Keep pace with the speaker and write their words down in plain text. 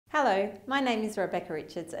Hello, my name is Rebecca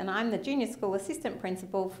Richards and I'm the Junior School Assistant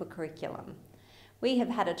Principal for Curriculum. We have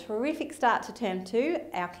had a terrific start to Term 2.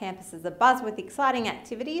 Our campus is abuzz with exciting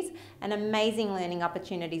activities and amazing learning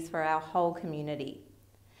opportunities for our whole community.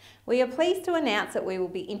 We are pleased to announce that we will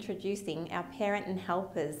be introducing our parent and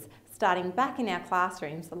helpers starting back in our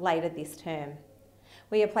classrooms later this term.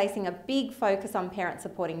 We are placing a big focus on parents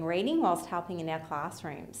supporting reading whilst helping in our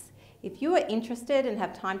classrooms. If you are interested and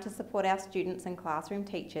have time to support our students and classroom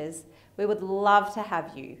teachers, we would love to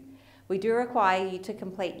have you. We do require you to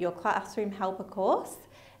complete your classroom helper course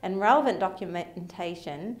and relevant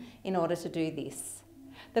documentation in order to do this.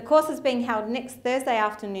 The course is being held next Thursday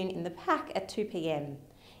afternoon in the PAC at 2 p.m.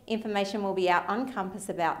 Information will be out on campus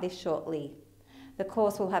about this shortly. The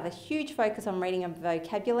course will have a huge focus on reading and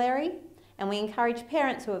vocabulary, and we encourage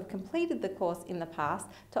parents who have completed the course in the past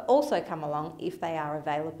to also come along if they are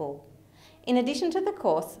available. In addition to the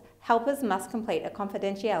course, helpers must complete a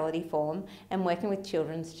confidentiality form and Working with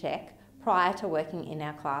Children's check prior to working in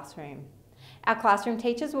our classroom. Our classroom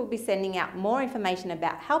teachers will be sending out more information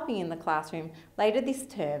about helping in the classroom later this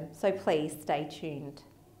term, so please stay tuned.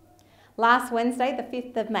 Last Wednesday, the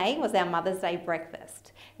 5th of May, was our Mother's Day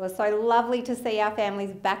breakfast. It was so lovely to see our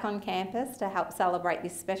families back on campus to help celebrate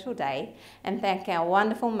this special day and thank our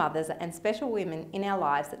wonderful mothers and special women in our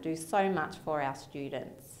lives that do so much for our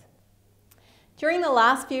students. During the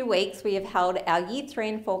last few weeks, we have held our Year 3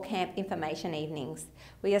 and 4 camp information evenings.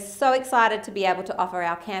 We are so excited to be able to offer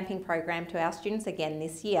our camping program to our students again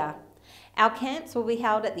this year. Our camps will be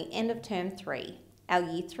held at the end of Term 3. Our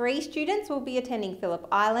Year 3 students will be attending Phillip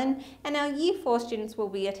Island and our Year 4 students will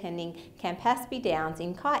be attending Campaspe Downs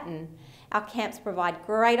in Kyneton. Our camps provide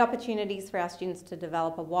great opportunities for our students to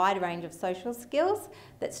develop a wide range of social skills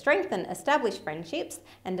that strengthen established friendships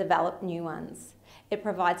and develop new ones. It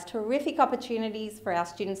provides terrific opportunities for our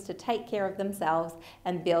students to take care of themselves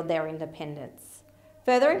and build their independence.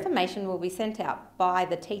 Further information will be sent out by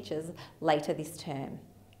the teachers later this term.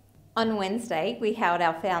 On Wednesday, we held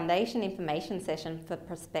our foundation information session for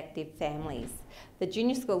prospective families. The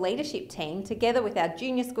junior school leadership team, together with our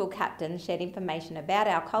junior school captain, shared information about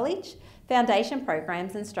our college, foundation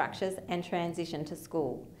programs and structures, and transition to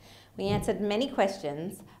school. We answered many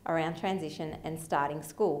questions around transition and starting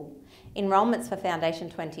school. Enrolments for Foundation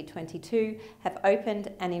 2022 have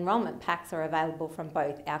opened and enrolment packs are available from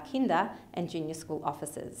both our kinder and junior school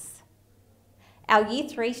offices. Our Year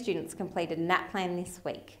 3 students completed NAPLAN this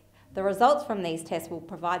week. The results from these tests will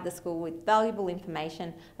provide the school with valuable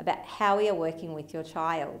information about how we are working with your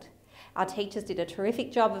child. Our teachers did a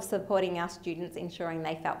terrific job of supporting our students, ensuring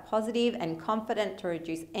they felt positive and confident to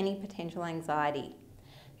reduce any potential anxiety.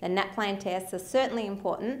 The NAPLAN tests are certainly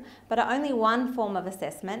important, but are only one form of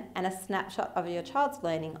assessment and a snapshot of your child's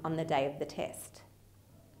learning on the day of the test.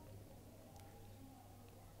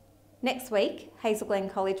 Next week, Hazel Glen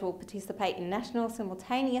College will participate in National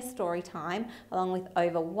Simultaneous Story Time along with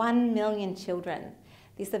over 1 million children.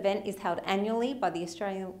 This event is held annually by the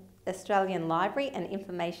Australian Library and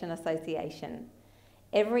Information Association.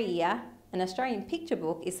 Every year, an Australian picture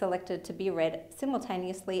book is selected to be read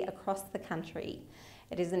simultaneously across the country.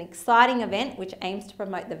 It is an exciting event which aims to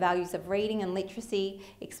promote the values of reading and literacy,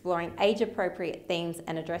 exploring age-appropriate themes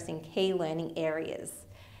and addressing key learning areas.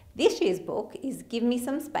 This year's book is Give Me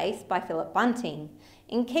Some Space by Philip Bunting.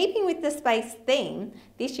 In keeping with the space theme,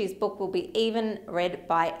 this year's book will be even read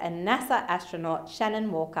by a NASA astronaut,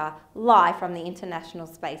 Shannon Walker, live from the International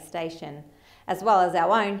Space Station, as well as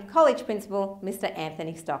our own college principal, Mr.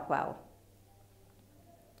 Anthony Stockwell.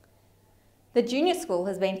 The junior school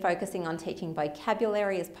has been focusing on teaching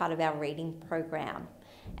vocabulary as part of our reading program.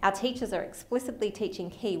 Our teachers are explicitly teaching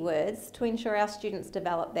key words to ensure our students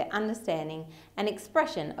develop their understanding and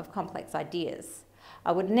expression of complex ideas.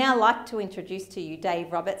 I would now like to introduce to you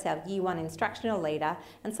Dave Roberts, our Year 1 instructional leader,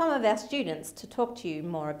 and some of our students to talk to you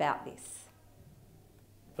more about this.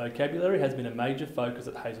 Vocabulary has been a major focus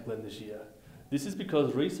at Hazel Glen this year. This is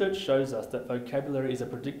because research shows us that vocabulary is a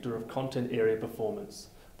predictor of content area performance.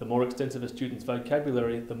 The more extensive a student's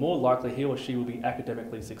vocabulary, the more likely he or she will be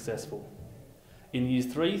academically successful. In Years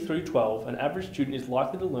 3 through 12, an average student is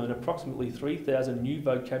likely to learn approximately 3,000 new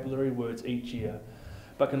vocabulary words each year,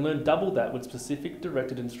 but can learn double that with specific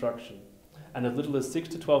directed instruction. And as little as 6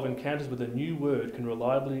 to 12 encounters with a new word can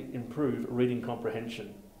reliably improve reading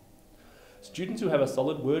comprehension. Students who have a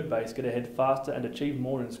solid word base get ahead faster and achieve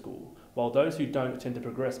more in school, while those who don't tend to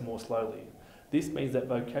progress more slowly. This means that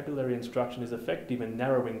vocabulary instruction is effective in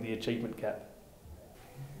narrowing the achievement gap.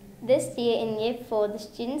 This year in Year 4, the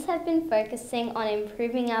students have been focusing on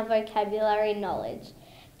improving our vocabulary knowledge.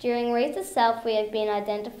 During Read to Self, we have been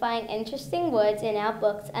identifying interesting words in our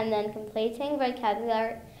books and then completing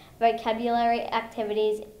vocabulary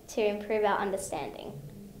activities to improve our understanding.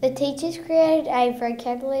 The teachers created a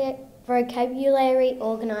vocabulary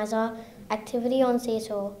organiser activity on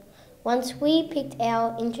Seesaw. Once we picked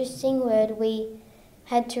our interesting word, we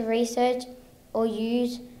had to research or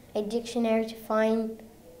use a dictionary to find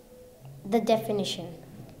the definition.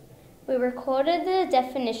 We recorded the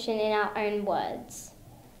definition in our own words.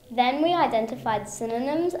 Then we identified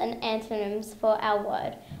synonyms and antonyms for our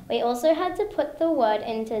word. We also had to put the word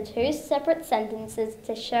into 2 separate sentences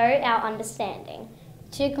to show our understanding.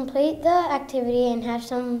 To complete the activity and have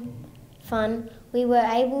some fun, we were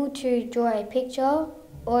able to draw a picture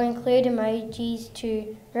or include emojis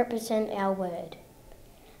to represent our word.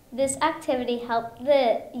 This activity helped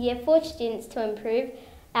the Year 4 students to improve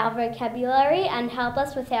our vocabulary and help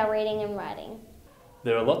us with our reading and writing.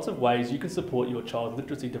 There are lots of ways you can support your child's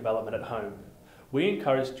literacy development at home. We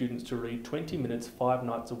encourage students to read 20 minutes 5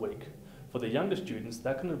 nights a week. For the younger students,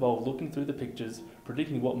 that can involve looking through the pictures,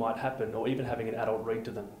 predicting what might happen, or even having an adult read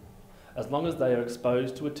to them. As long as they are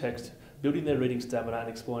exposed to a text, building their reading stamina and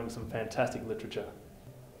exploring some fantastic literature.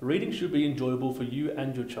 Reading should be enjoyable for you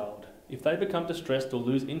and your child. If they become distressed or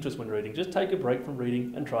lose interest when reading, just take a break from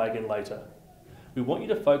reading and try again later. We want you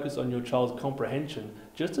to focus on your child's comprehension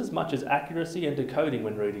just as much as accuracy and decoding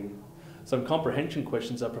when reading. Some comprehension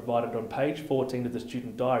questions are provided on page 14 of the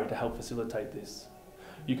student diary to help facilitate this.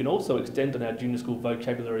 You can also extend on our junior school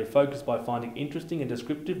vocabulary focus by finding interesting and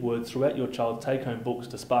descriptive words throughout your child's take-home books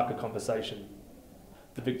to spark a conversation.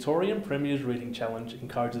 The Victorian Premier's Reading Challenge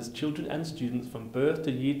encourages children and students from birth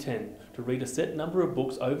to Year 10 to read a set number of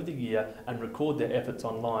books over the year and record their efforts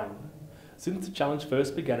online. Since the challenge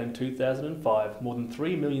first began in 2005, more than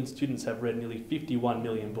 3 million students have read nearly 51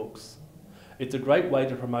 million books. It's a great way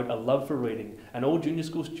to promote a love for reading, and all junior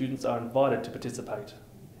school students are invited to participate.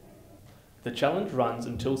 The challenge runs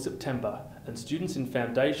until September, and students in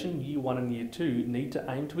Foundation, Year 1 and Year 2 need to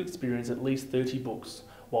aim to experience at least 30 books,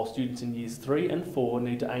 while students in Years 3 and 4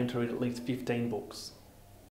 need to aim to read at least 15 books.